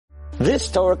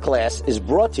This Torah class is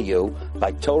brought to you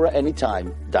by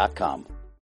TorahAnytime.com.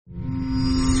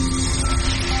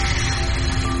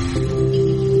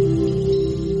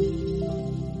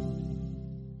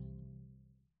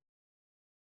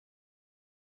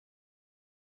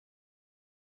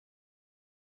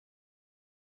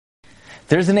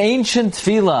 There's an ancient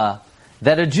tefillah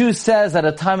that a Jew says at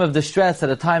a time of distress, at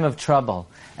a time of trouble.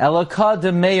 Elokah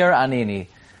de Meir anini.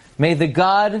 May the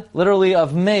God, literally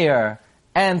of Meir,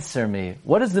 answer me.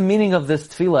 What is the meaning of this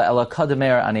tefillah, Elokah de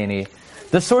Meir anini?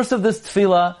 The source of this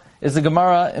tefillah is the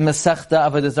Gemara in Masechta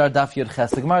Avodah Zarah Daf Yud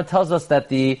Ches. The Gemara tells us that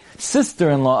the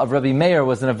sister-in-law of Rabbi Meir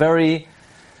was in a very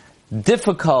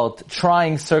difficult,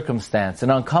 trying circumstance,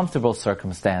 an uncomfortable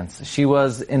circumstance. She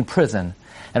was in prison.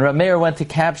 And Rabbi Meir went to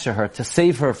capture her, to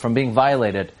save her from being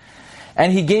violated.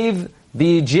 And he gave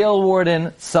the jail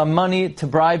warden some money to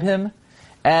bribe him.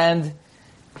 And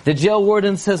the jail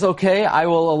warden says, okay, I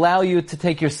will allow you to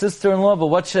take your sister-in-law, but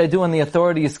what should I do when the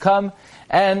authorities come?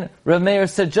 And Rabbi Meir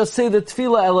said, just say the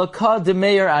tefillah, Elokah de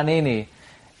Meir aneni.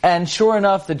 And sure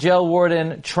enough, the jail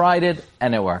warden tried it,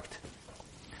 and it worked.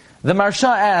 The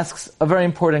Maharsha asks a very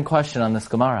important question on this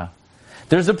Gemara.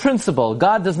 There's a principle.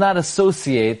 God does not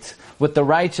associate with the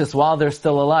righteous while they're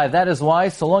still alive. That is why,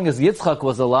 so long as Yitzchak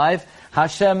was alive,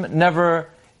 Hashem never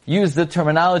used the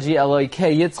terminology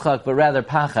Elokei Yitzchak, but rather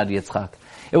Pachad Yitzchak.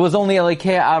 It was only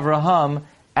Elokei Avraham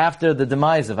after the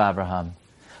demise of Abraham.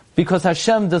 Because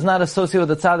Hashem does not associate with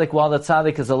the tzaddik while the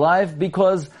tzaddik is alive,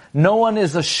 because no one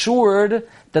is assured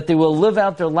that they will live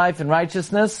out their life in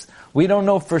righteousness. We don't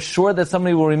know for sure that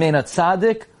somebody will remain a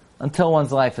tzaddik until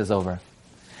one's life is over.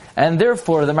 And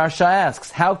therefore, the Maharsha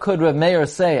asks, how could Reb Meir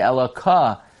say,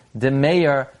 Elokah de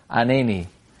Meir aneni?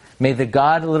 May the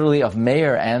God, literally, of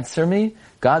Meir answer me?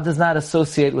 God does not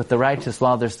associate with the righteous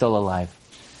while they're still alive.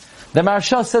 The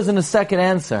Maharsha says in the second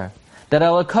answer, that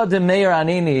Elokah de Meir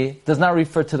aneni does not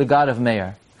refer to the God of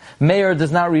Meir. Meir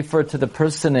does not refer to the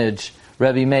personage,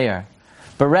 Rebbe Meir.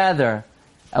 But rather,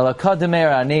 Elokah de Meir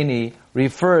aneni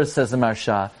refers, says the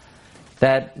Maharsha,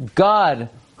 that God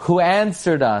who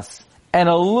answered us and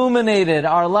illuminated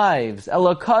our lives,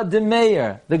 Elokah de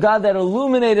Meir, the God that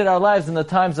illuminated our lives in the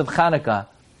times of Chanukah,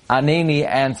 aneni,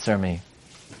 answer me.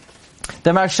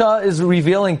 The Maharsha is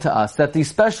revealing to us that the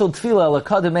special tefillah,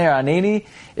 Elokah de Meir aneni,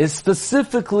 is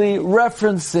specifically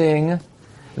referencing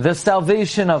the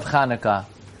salvation of Chanukah.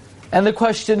 And the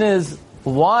question is,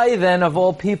 why then, of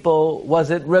all people,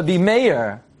 was it Rabbi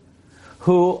Meir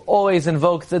who always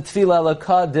invoked the tefillah,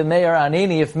 Elokah de Meir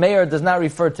aneni, if Meir does not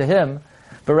refer to him,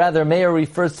 but rather Meir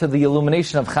refers to the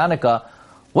illumination of Chanukah?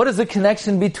 What is the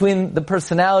connection between the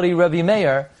personality Rabbi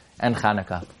Meir and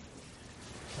Chanukah?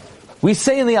 We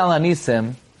say in the Al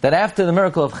Hanisim that after the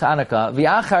miracle of Chanukah,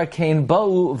 v'achar kein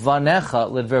ba'u vanecha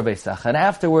lidver beisach, and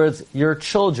afterwards your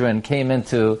children came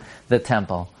into the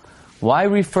temple. Why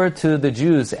refer to the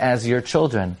Jews as your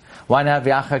children? Why not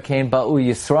v'achar kein ba'u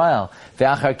Yisrael,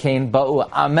 v'achar kein ba'u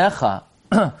amecha?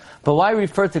 But why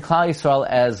refer to Klal Yisrael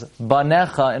as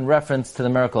banecha in reference to the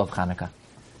miracle of Chanukah?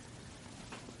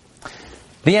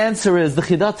 The answer is, the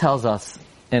Chidah tells us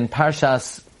in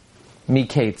Parshas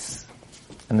Miketz,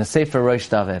 in the Sefer Rosh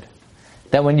David,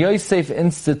 that when Yosef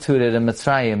instituted in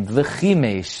Mitzrayim,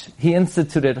 V'chimesh, he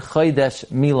instituted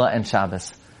Chodesh, Mila, and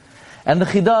Shabbos. And the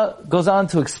Chidah goes on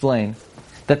to explain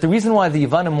that the reason why the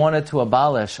Yevanim wanted to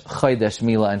abolish Chodesh,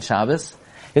 Mila, and Shabbos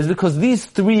is because these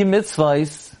three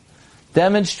mitzvahs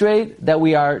demonstrate that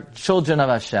we are children of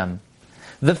Hashem.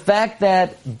 The fact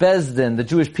that Bezdin, the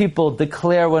Jewish people,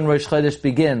 declare when Rosh Chodesh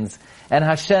begins, and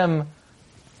Hashem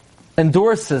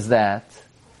endorses that,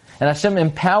 and Hashem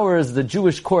empowers the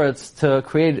Jewish courts to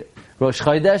create Rosh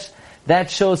Chodesh, that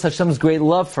shows Hashem's great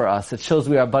love for us. It shows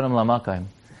we are Banim Lamakayim.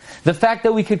 The fact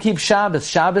that we could keep Shabbos.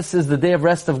 Shabbos is the day of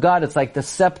rest of God. It's like the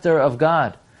scepter of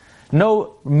God.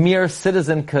 No mere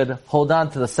citizen could hold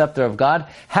on to the scepter of God.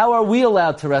 How are we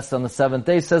allowed to rest on the seventh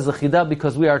day? Says the Chidah,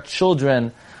 because we are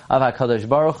children of HaKadosh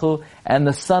Baruch Hu, and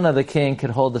the son of the king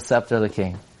could hold the scepter of the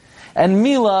king. And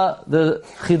Mila, the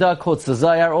Chidah quotes the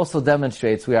Zayar, also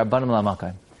demonstrates we are Banim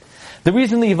Lamakayim. The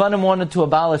reason the Yevanim wanted to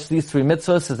abolish these three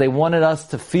mitzvahs is they wanted us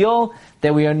to feel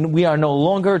that we are no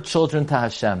longer children to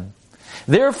Hashem.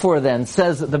 Therefore then,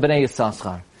 says the Bnei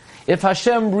Yissaschar, if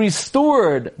Hashem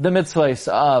restored the mitzvahs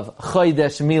of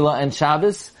Chodesh, Mila, and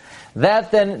Shabbos, that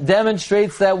then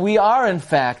demonstrates that we are in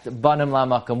fact Banim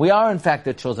Lamakam. We are in fact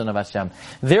the children of Hashem.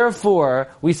 Therefore,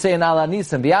 we say in Al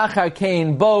Hanisim, V'achar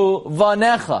kein bo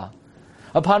vanecha.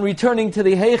 Upon returning to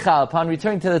the Heichal, upon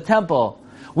returning to the temple,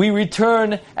 we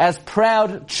return as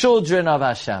proud children of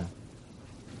Hashem.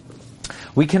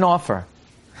 We can offer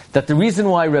that the reason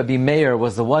why Rabbi Meir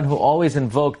was the one who always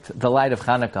invoked the light of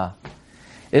Chanukah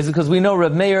is because we know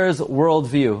Reb Meir's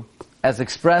worldview, as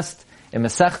expressed in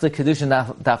Masechta Kedushin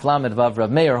Daf Lamed Vav. Reb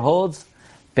Meir holds,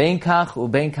 "Bein kach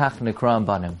ubein kach nikram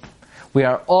banim." We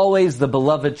are always the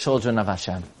beloved children of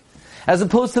Hashem. As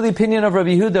opposed to the opinion of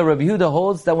Rabbi Yehuda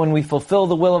holds that when we fulfill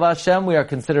the will of Hashem, we are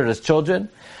considered as children.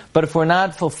 But if we're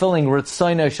not fulfilling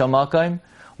Ritzono Shalmakayim,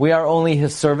 we are only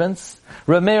His servants.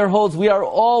 Reb Meir holds we are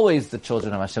always the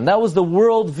children of Hashem. That was the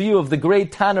worldview of the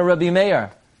great Tana Rabbi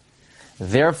Meir.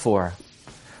 Therefore,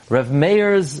 Reb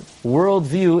Meir's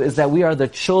worldview is that we are the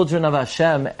children of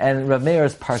Hashem, and Reb Meir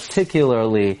is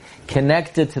particularly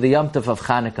connected to the Yom Tov of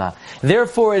Chanukah.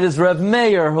 Therefore, it is Reb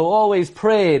Meir who always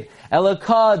prayed,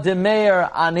 Elokah de Meir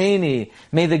aneni,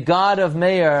 may the God of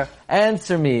Meir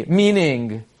answer me,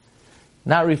 meaning,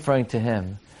 not referring to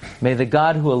him, may the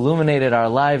God who illuminated our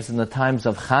lives in the times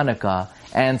of Chanukah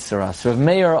answer us. Reb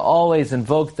Meir always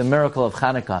invoked the miracle of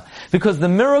Chanukah, because the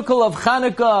miracle of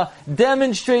Chanukah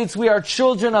demonstrates we are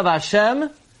children of Hashem,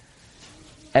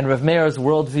 and Reb Meir's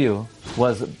worldview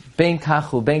was bein kach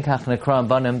nekram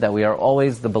banim, that we are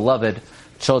always the beloved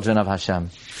children of Hashem.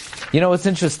 You know what's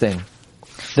interesting?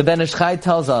 The Ben Ish Chai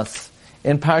tells us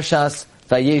in Parshas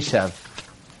Vayeshev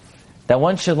that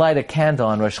one should light a candle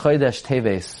on Rosh Chodesh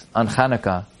Teves, on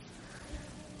Chanukah,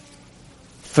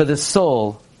 for the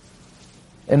soul,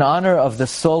 in honor of the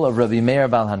soul of Rabbi Meir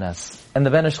Baal HaNes. And the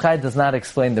Ben Ish Chai does not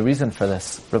explain the reason for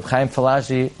this. Reb Chaim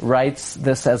Falaji writes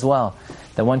this as well,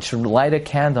 that one should light a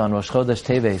candle on Rosh Chodesh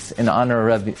Teves in honor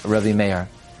of Rabbi Meir.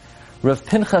 Rav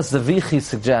Pinchas Zavichi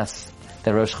suggests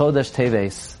that Rosh Chodesh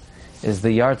Teves is the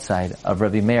yahrzeit of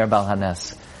Rabbi Meir Baal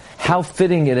HaNes. How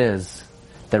fitting it is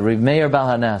that Rabbi Meir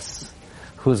Baal HaNes,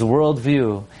 whose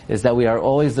worldview is that we are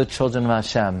always the children of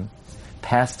Hashem,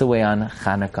 passed away on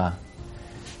Chanukah.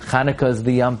 Chanukah is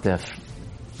the Yom Tov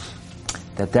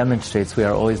that demonstrates we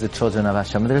are always the children of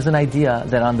Hashem. There's an idea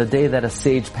that on the day that a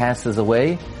sage passes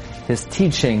away, his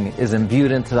teaching is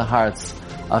imbued into the hearts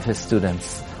of his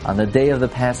students. On the day of the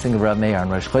passing of Reb Meir, on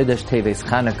Rosh Chodesh Teves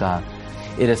Chanukah,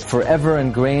 it is forever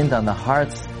ingrained on the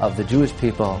hearts of the Jewish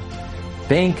people.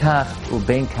 Bein kach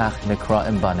ubein kach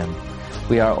nikra'im banim.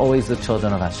 We are always the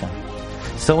children of Hashem.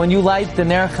 So when you light the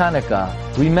Ner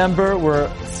Chanukah, remember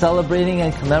we're celebrating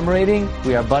and commemorating,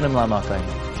 we are banim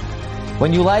lamakayim.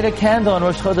 When you light a candle on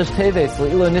Rosh Chodesh Teves,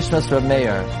 Le'ilu Nishmas Reb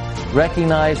Meir,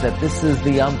 recognize that this is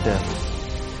the Yom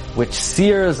Tov, which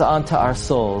sears onto our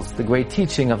souls the great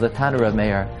teaching of the Tana Reb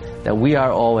Meir, that we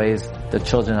are always the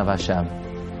children of Hashem.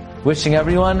 Wishing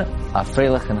everyone a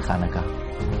freilich and Chanukah.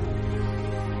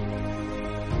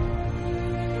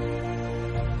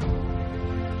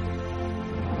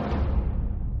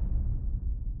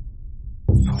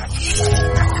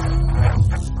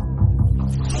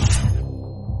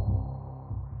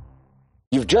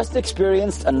 You've just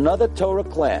experienced another Torah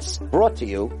class brought to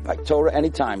you by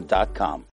TorahAnytime.com.